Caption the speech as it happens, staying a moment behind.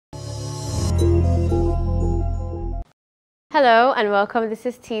Hello and welcome. This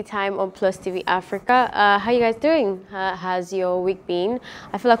is Tea Time on Plus TV Africa. How you guys doing? How's your week been?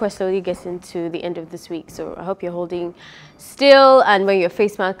 I feel like we're slowly getting to the end of this week, so I hope you're holding still and wearing your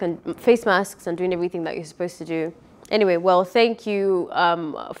face masks and doing everything that you're supposed to do. Anyway, well, thank you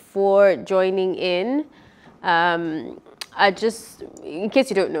for joining in. In case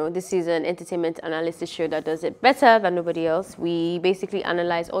you don't know, this is an entertainment analysis show that does it better than nobody else. We basically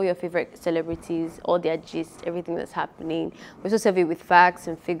analyze all your favorite celebrities, all their gist, everything that's happening. We also serve it with facts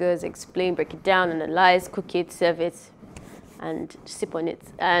and figures, explain, break it down, analyze, cook it, serve it, and sip on it.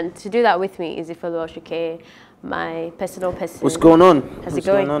 And to do that with me is Ifelo Oshuke, my personal person. What's going on? How's it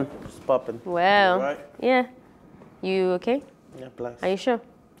going? What's going on? What's popping? Well, right? Yeah. You okay? Yeah, blessed. Are you sure?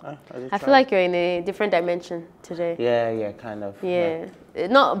 I feel like you're in a different dimension today. Yeah, kind of. Yeah.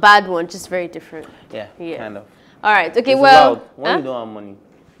 Not a bad one, just very different. Yeah, kind of. All right, okay, It's well. allowed. When you don't have money.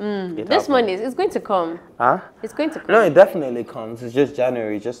 This money, it's going to come. Huh? It's going to come. No, it definitely comes. It's just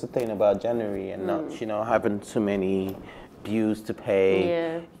January. Just the thing about January and not, having too many bills to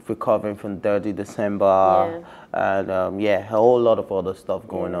pay, recovering from dirty December, and a whole lot of other stuff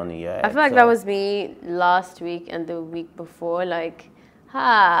going on here. I feel like that was me last week and the week before,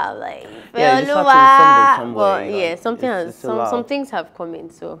 some things have come in,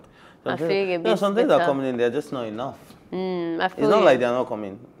 so I'm feeling a bit some things are coming in, they're just not enough. It's not like they're not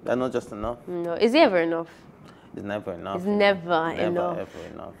coming, they're not just enough. No, is it ever enough? It's never enough. It's never enough. Ever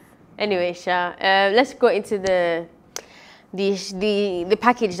enough. Anyway, Sha, let's go into the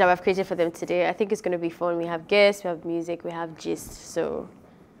package that I've created for them today. I think it's going to be fun. We have guests, we have music, we have gist, so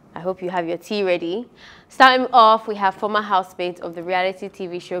I hope you have your tea ready. Starting off, we have former housemate of the reality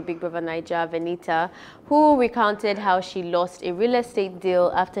TV show Big Brother Naija, Venita, who recounted how she lost a real estate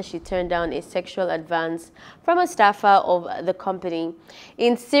deal after she turned down a sexual advance from a staffer of the company.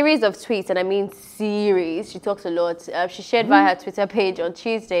 In series of tweets, and I mean series, she talks a lot, she shared via her Twitter page on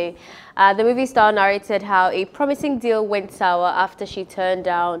Tuesday, the movie star narrated how a promising deal went sour after she turned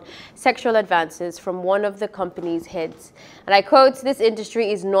down sexual advances from one of the company's heads. And I quote, "This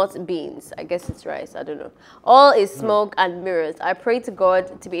industry is not beans." I guess it's rice, I don't know. "All is smoke and mirrors. I pray to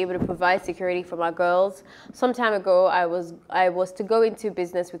God to be able to provide security for my girls. Some time ago, I was to go into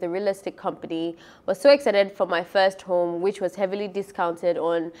business with a real estate company. Was so excited for my first home, which was heavily discounted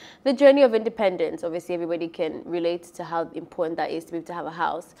on the journey of independence." Obviously, everybody can relate to how important that is to be able to have a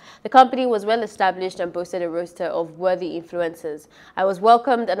house. "The company was well established and boasted a roster of worthy influencers. I was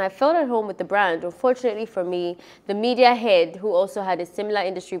welcomed and I felt at home with the brand. Unfortunately for me, the media head, who also had a similar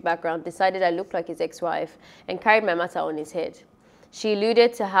industry background, decided I looked like his ex-wife and carried my matter on his head. She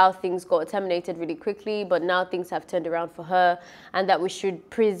alluded to how things got terminated really quickly, but now things have turned around for her and that we should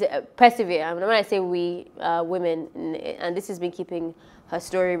persevere." And when I say we, women, and this has been keeping her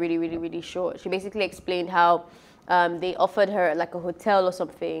story really, really, really short. She basically explained how they offered her like a hotel or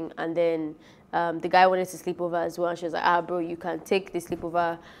something, and then the guy wanted to sleep over as well. She was like, bro, you can take the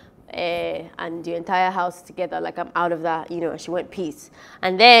sleepover and your entire house together, like I'm out of that, and she went peace.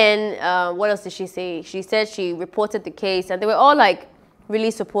 And then what else did she say? She said she reported the case and they were all like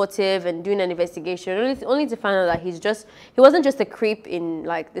really supportive and doing an investigation, only to find out that he wasn't just a creep in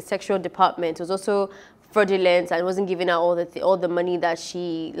like the sexual department. It was also fraudulent and wasn't giving out all the money that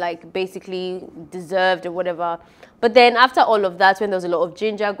she like basically deserved or whatever. But then after all of that, when there was a lot of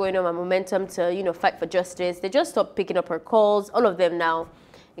ginger going on and momentum to fight for justice, they just stopped picking up her calls. All of them now,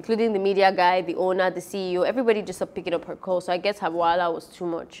 including the media guy, the owner, the CEO, everybody just stopped picking up her calls. So I guess her wala was too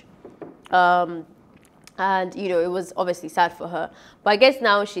much. And, it was obviously sad for her. But I guess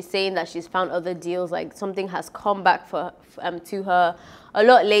now she's saying that she's found other deals, like something has come back to her a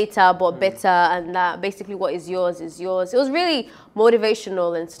lot later, but better, and that basically what is yours is yours. It was really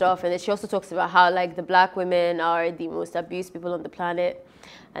motivational and stuff. And then she also talks about how, like, the black women are the most abused people on the planet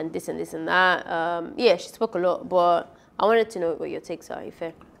and this and this and that. Yeah, she spoke a lot, but I wanted to know what your takes are,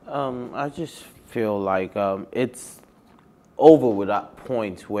 Ife. I just feel like it's over with that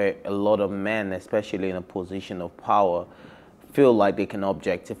point where a lot of men, especially in a position of power, feel like they can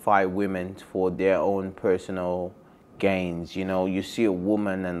objectify women for their own personal gains. You see a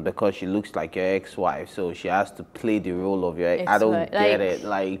woman and because she looks like your ex-wife, so she has to play the role of your ex. I don't get it.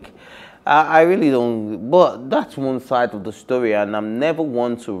 Like, I really don't, but that's one side of the story, and I'm never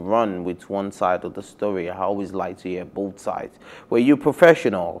one to run with one side of the story. I always like to hear both sides. Where you're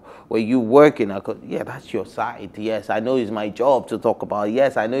professional, where you're working, yeah, that's your side. Yes, I know it's my job to talk about.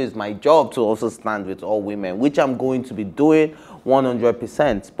 Yes, I know it's my job to also stand with all women, which I'm going to be doing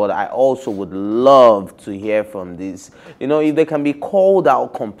 100%, but I also would love to hear from this. If they can be called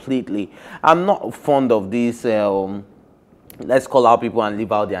out completely. I'm not fond of this let's call out people and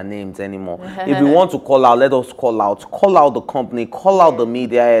leave out their names anymore. If we want to call out, let us call out. Call out the company, call out the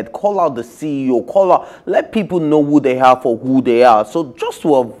media head, call out the CEO, call out, let people know who they are for who they are. So just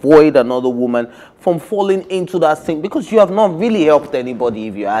to avoid another woman from falling into that thing, because you have not really helped anybody,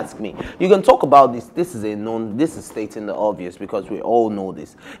 if you ask me. You can talk about this. This is stating the obvious, because we all know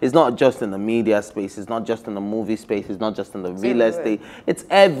this. It's not just in the media space, it's not just in the movie space, it's not just in the real estate. It's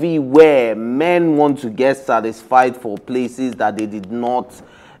everywhere. Men want to get satisfied for places that they did not,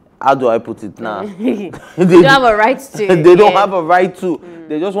 how do I put it now? They don't have a right to. They don't have a right to.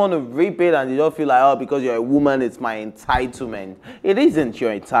 They just want to reap it, and they just feel like, oh, because you're a woman, it's my entitlement. It isn't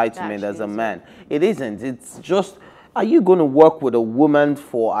your entitlement as a man. It isn't. It's just, are you going to work with a woman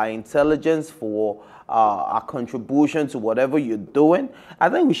for our intelligence, for our contribution to whatever you're doing? I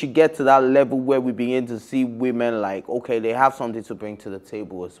think we should get to that level where we begin to see women like, okay, they have something to bring to the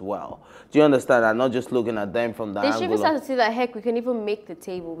table as well. Do you understand? I'm not just looking at them from the angle. They should even start to see that, heck, we can even make the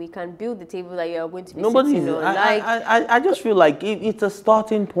table. We can build the table that you are going to be Nobody's, sitting on. I just feel like it's a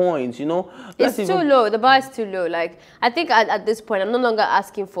starting point, you know? It's too low. The bar is too low. Like, I think at this point, I'm no longer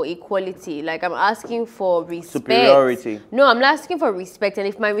asking for equality. Like, I'm asking for respect. Superiority. No, I'm not asking for respect. And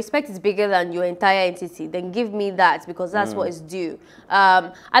if my respect is bigger than your entire entity, then give me that, because that's what is due.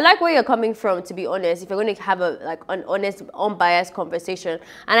 I like where you're coming from, to be honest, if you're going to have an honest, unbiased conversation.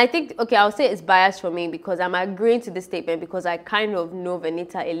 And I think, okay, I'll say it's biased for me, because I'm agreeing to this statement because I kind of know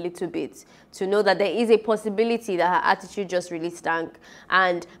Venita a little bit, to know that there is a possibility that her attitude just really stank.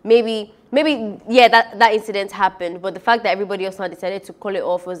 And maybe, yeah, that incident happened, but the fact that everybody else now decided to call it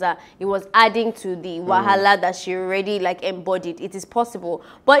off was that it was adding to the wahala that she already like embodied. It is possible,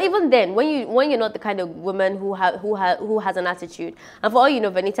 but even then, when you're not the kind of woman who has an attitude, and for all you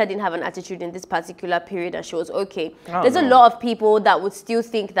know, Venita didn't have an attitude in this particular period, and she was okay. There's a lot of people that would still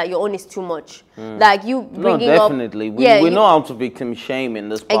think that your own is too much, like you bringing definitely. up. We know how to victim shame in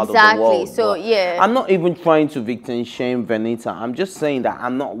this part of the world. So yeah, I'm not even trying to victim shame Venita. I'm just saying that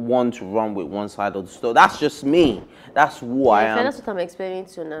I'm not one to run with one side of the story. That's just me. That's who I am. That's what I'm explaining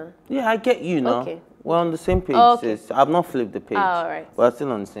to now. Yeah, I get you now. Okay. We're on the same page, sis. I've not flipped the page. All right. We're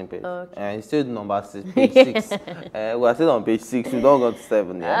still on the same page. Okay. It's still number 6, page 6. We're still on page 6. We don't go to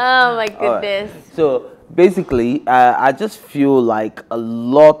 7 yet. Oh my goodness. Right. So basically, I just feel like a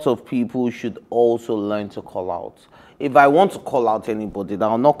lot of people should also learn to call out. If I want to call out anybody, then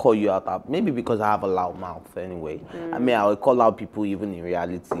I'll not call you out. Maybe because I have a loud mouth anyway. I mean, I'll call out people even in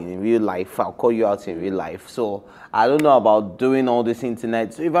reality. In real life, I'll call you out in real life. So I don't know about doing all this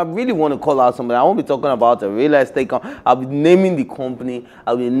internet. So if I really want to call out somebody, I won't be talking about a real estate company. I'll be naming the company.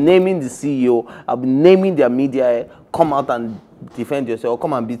 I'll be naming the CEO. I'll be naming their media. Come out and defend yourself.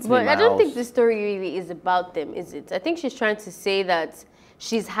 Come and beat me in my house. But I don't think the story really is about them, is it? I think she's trying to say that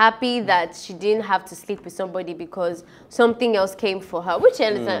she's happy that she didn't have to sleep with somebody because something else came for her, which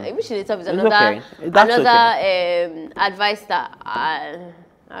in itself is another advice that I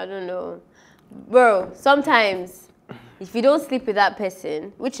don't know, bro. Sometimes if you don't sleep with that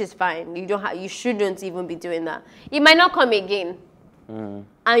person, which is fine, you shouldn't even be doing that. It might not come again, and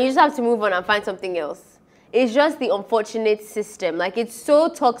you just have to move on and find something else. It's just the unfortunate system. Like, it's so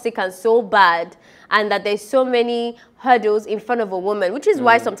toxic and so bad, and that there's so many hurdles in front of a woman, which is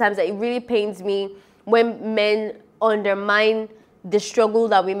why sometimes it really pains me when men undermine the struggle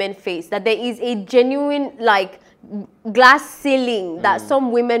that women face, that there is a genuine, like, glass ceiling that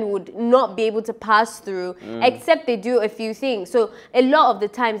some women would not be able to pass through except they do a few things. So a lot of the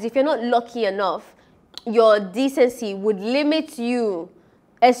times, if you're not lucky enough, your decency would limit you,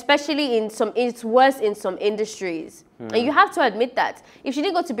 especially it's worse in some industries. And you have to admit that. If she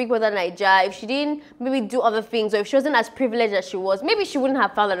didn't go to Big Brother Naija, if she didn't maybe do other things, or if she wasn't as privileged as she was, maybe she wouldn't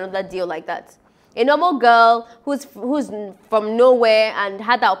have found another deal like that. A normal girl who's from nowhere and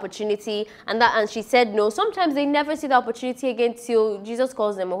had that opportunity, and she said no. Sometimes they never see the opportunity again till Jesus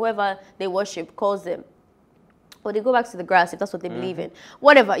calls them, or whoever they worship calls them. Or they go back to the grass if that's what they believe in.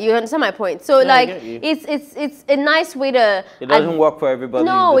 Whatever, you understand my point. So, like, it's a nice way to... It doesn't work for everybody.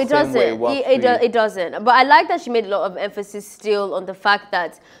 No, it doesn't. It doesn't. But I like that she made a lot of emphasis still on the fact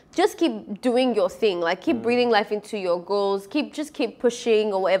that just keep doing your thing. Like, keep breathing life into your goals. Just keep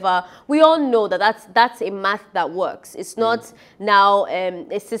pushing or whatever. We all know that that's a math that works. It's not now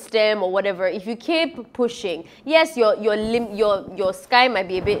a system or whatever. If you keep pushing, yes, your sky might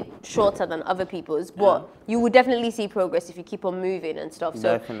be a bit shorter than other people's, but you will definitely see progress if you keep on moving and stuff.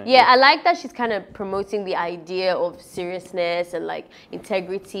 So definitely. Yeah, I like that she's kind of promoting the idea of seriousness and like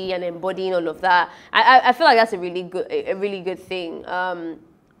integrity and embodying all of that. I feel like that's a really good thing.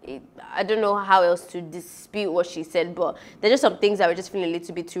 I don't know how else to dispute what she said, but there's just some things that were just feeling a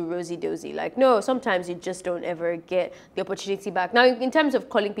little bit too rosy-dozy. Like, no, sometimes you just don't ever get the opportunity back. Now, in terms of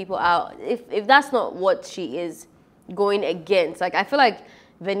calling people out, if that's not what she is going against, like, I feel like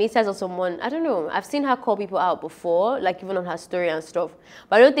Venita is someone, I don't know, I've seen her call people out before, like even on her story and stuff.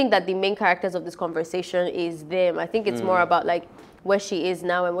 But I don't think that the main characters of this conversation is them. I think it's more about like where she is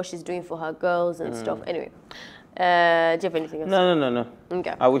now and what she's doing for her girls and stuff. Anyway. Do you have anything else? No.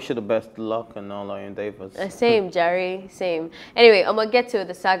 Okay. I wish you the best luck and all our endeavors. Same, Jerry. Same. Anyway, Omo Ghetto,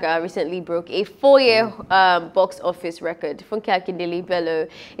 the saga, recently broke a 4-year box office record. Funke Akindele Bello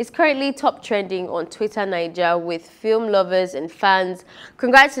is currently top trending on Twitter Naija, with film lovers and fans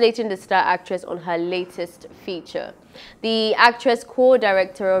congratulating the star actress on her latest feature. The actress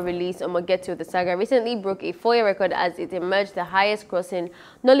co-directorial release Omo Ghetto, the saga, recently broke a 4-year record as it emerged the highest grossing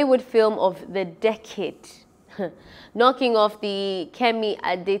Nollywood film of the decade, knocking off the Kemi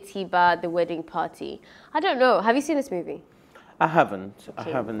Adetiba, The Wedding Party. I don't know. Have you seen this movie? I haven't. Okay.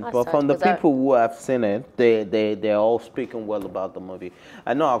 I haven't. That's But sad, from the 'cause I- people who have seen it, they're all speaking well about the movie.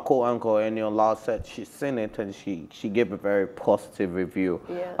 I know our co-anchor Enio Lau said she's seen it and she gave a very positive review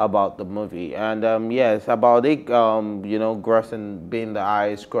about the movie. And yes, about it, you know, grossing being the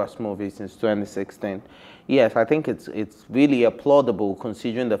highest gross movie since 2016. Yes, I think it's really applaudable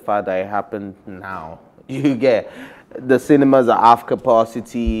considering the fact that it happened now. You get the cinemas are half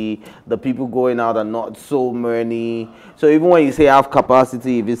capacity, the people going out are not so many. So even when you say half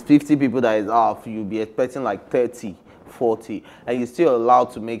capacity, if it's 50 people that is off, you'll be expecting like 30, 40, and you're still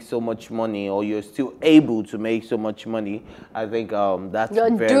allowed to make so much money, or you're still able to make so much money. I think that's You're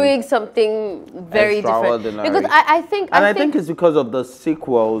doing something very different. Because I think it's because of the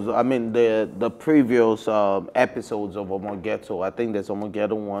sequels. I mean, the previous episodes of Omo Ghetto. I think there's Omo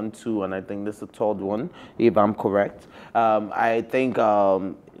Ghetto 1, 2, and I think there's a third one, if I'm correct. I think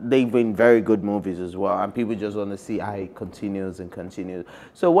they've been very good movies as well, and people just want to see how it continues and continues.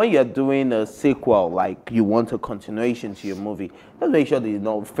 So when you're doing a sequel, like you want a continuation to your movie, just make sure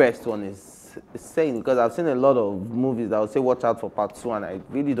the first one is sane, because I've seen a lot of movies that will say watch out for part 2, and I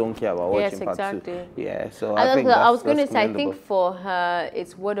really don't care about watching part 2. Yeah, so I think I was going to say, I commendable. think for her,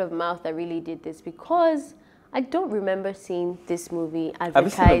 it's word of mouth that really did this, because I don't remember seeing this movie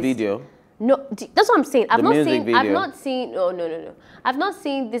advertised. Have you seen the video? No, that's what I'm saying. I've not seen. Video. I've not seen. Oh no. I've not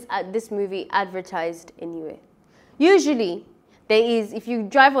seen this movie advertised anywhere. Usually, there is. If you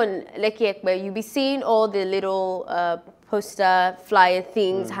drive on Lekki Ekpe, you'll be seeing all the little poster flyer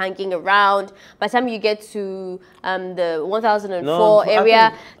things hanging around. By the time you get to the 1004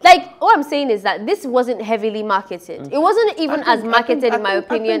 area, like what I'm saying is that this wasn't heavily marketed. It wasn't even as marketed, in my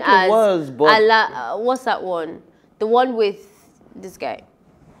opinion, as what's that one? The one with this guy.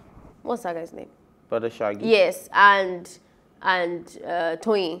 What's that guy's name? Brother Shaggy. Yes, and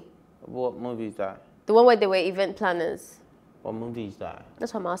Toyin. What movie is that? The one where they were event planners. What movie is that?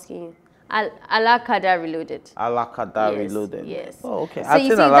 That's what I'm asking you. Alakada Reloaded. Alakada Yes, Reloaded. yes. Oh, okay. So I've you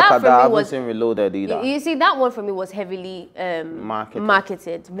seen see, that for Alakada. me I haven't was- seen Reloaded either. You see, that one for me was heavily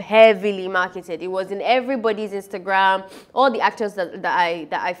Marketed. heavily marketed. It was in everybody's Instagram. All the actors that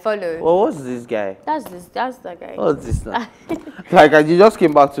I follow. Well, what's this guy? That's that guy. What's this now? Like, you just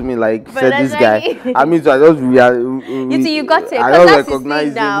came back to me like, But said that's this guy. like- I mean, so I just You see, you got it. I Because don't that's his recognize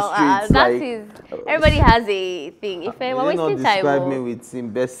thing now. them streets. That's Like, his. Everybody has a thing. If you we're did not wasting time. describe me with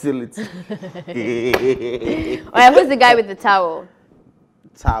imbecility. Oh, yeah, who's the guy with the towel?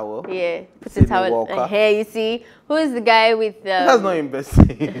 Towel. Yeah, put the Sydney towel Walker. here. You see, who is the guy with? That's not imbecile.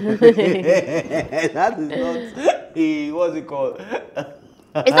 That is not. What's it called?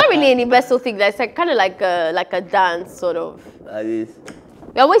 It's not really an imbecile thing. That's like, kind of like a dance sort of. That is.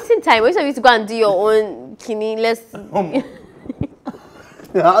 You're wasting time. Wasting time to go and do your own kini. Let's.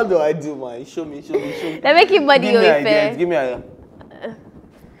 How do I do mine? Show me. They're making money Give me with ideas. Give me ideas.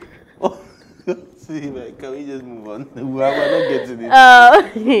 See, like, can we just move on? We're not getting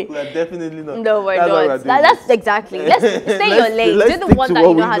it. We're definitely not. No, we're That's why not. we're doing That's this. exactly. Let's stay your lane. let's Do the stick one to that what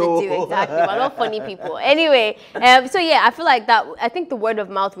you know we how know. to do. Exactly. We're not funny people. Anyway, so yeah, I feel like that. I think the word of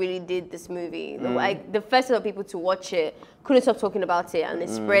mouth really did this movie. Like the first set of people to watch it couldn't stop talking about it, and it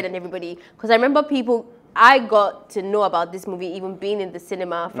spread, and everybody. Because I remember people. I got to know about this movie even being in the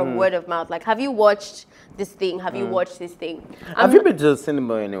cinema from word of mouth. Like, have you watched this thing? Have you watched this thing? Have you been to the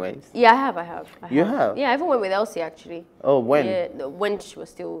cinema anyways? Yeah, I have. You have? Yeah, I even went with Elsie actually. Oh, when? Yeah, when she was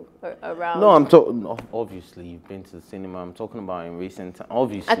still around. No, I'm talking. Obviously, you've been to the cinema. I'm talking about in recent time.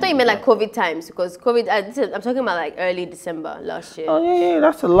 Obviously. I thought you meant like COVID times, because COVID. I'm talking about like early December last year. Oh yeah,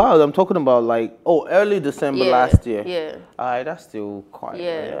 that's allowed. I'm talking about like early December last year. Yeah. That's still quite.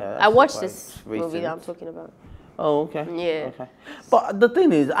 Yeah. that's I still watched quite this recent. movie that I'm talking about. Oh, okay. Yeah. Okay. But the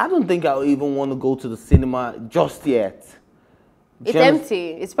thing is, I don't think I even want to go to the cinema just yet. It's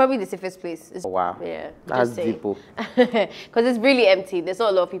empty. It's probably the safest place. Oh, wow. Yeah. That's deep. Because it's really empty. There's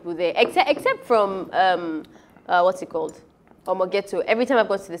not a lot of people there. Except from, what's it called? Omo Ghetto. Every time I've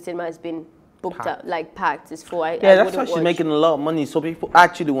gone to the cinema, it's been booked out, like packed. It's full. Yeah, that's why she's making a lot of money. So people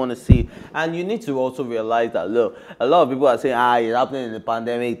actually want to see. And you need to also realize that, look, a lot of people are saying, it's happening in the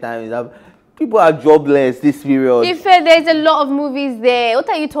pandemic time. People are jobless this period. If there's a lot of movies there, what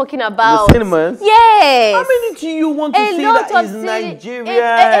are you talking about? The cinemas? Yes. How many do you want to see that is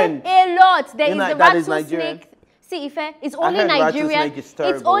Nigerian? A lot. There is the Rattlesnake. See, Ife, it's only Nigerian.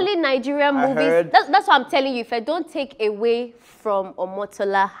 It's only Nigerian movies. That's what I'm telling you, Ife. Don't take away from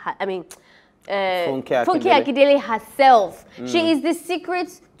Omotola. I mean, Funke Akindele herself. She is the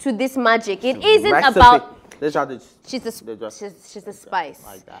secret to this magic. It isn't about. She's the spice.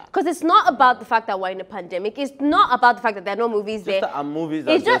 Because it's not about the fact that we're in a pandemic. It's not about the fact that there are no movies there.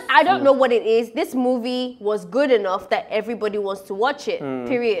 It's just I don't know what it is. This movie was good enough that everybody wants to watch it.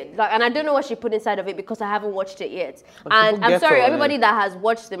 Period. Like, and I don't know what she put inside of it because I haven't watched it yet. And I'm sorry, everybody that has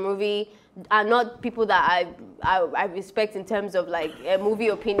watched the movie are not people that I respect in terms of like movie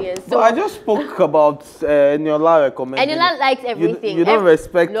opinions. So I just spoke about Eniola recommending. Eniola likes everything. You don't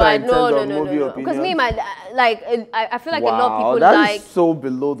respect her in terms of movie opinions. Because me, I feel like a lot of people that is so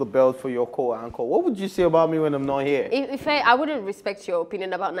below the belt for your co-anchor. What would you say about me when I'm not here? If I wouldn't respect your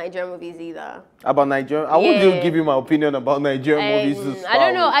opinion about Nigerian movies either. About Nigerian? I wouldn't give you my opinion about Nigerian movies. I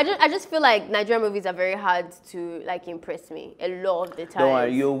don't know. I just feel like Nigerian movies are very hard to like impress me a lot of the time. Don't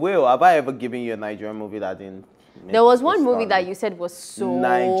worry, you will. Have I ever given you a Nigerian movie that didn't? There was one movie that you said was so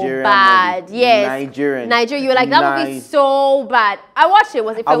Nigerian bad. Movie. Yes. Nigerian. You were like, that movie is so bad. I watched it. It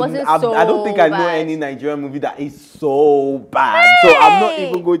wasn't so bad. I don't think I know any Nigerian movie that is so bad. Hey! So I'm not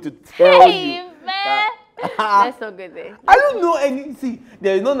even going to tell you. Man. That's so good there. I don't know any. See,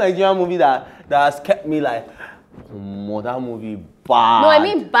 there is no Nigerian movie that has kept me like, oh, that movie bad. No, I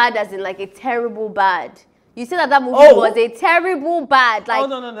mean bad as in like a terrible bad. You said that movie was a terrible bad. Like,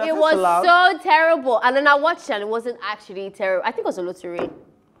 no, it was so terrible. And then I watched it and it wasn't actually terrible. I think it was Oloture.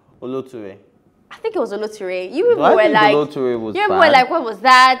 Oloture. I think it was Oloture. You people were like, what was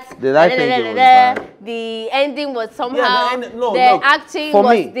that? Did I think it was bad? The ending was somehow, acting for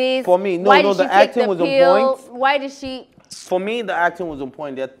was me, this. For me, the acting was on point. Why did she? For me, the acting was on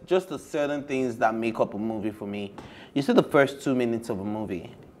point. There are just the certain things that make up a movie for me. You see the first 2 minutes of a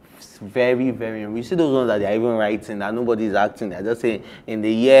movie. Very, very. You see those ones that they're even writing that nobody's acting. They're just saying in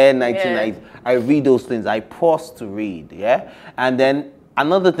the year 1990. Yeah. I read those things. I pause to read. Yeah, and then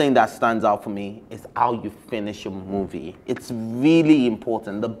another thing that stands out for me is how you finish a movie. It's really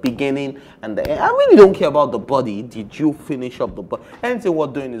important. The beginning and the end. I really don't care about the body. Did you finish up the body? Anything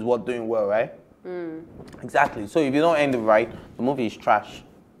worth doing is worth doing well, right? Exactly. So if you don't end it right, the movie is trash.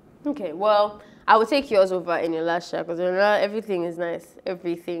 Okay. Well, I will take yours over in your last shot because everything is nice.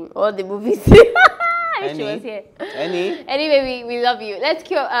 Everything. All the movies. She was here. Anyway, we love you. Let's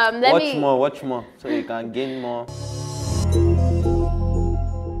watch more, so you can gain more.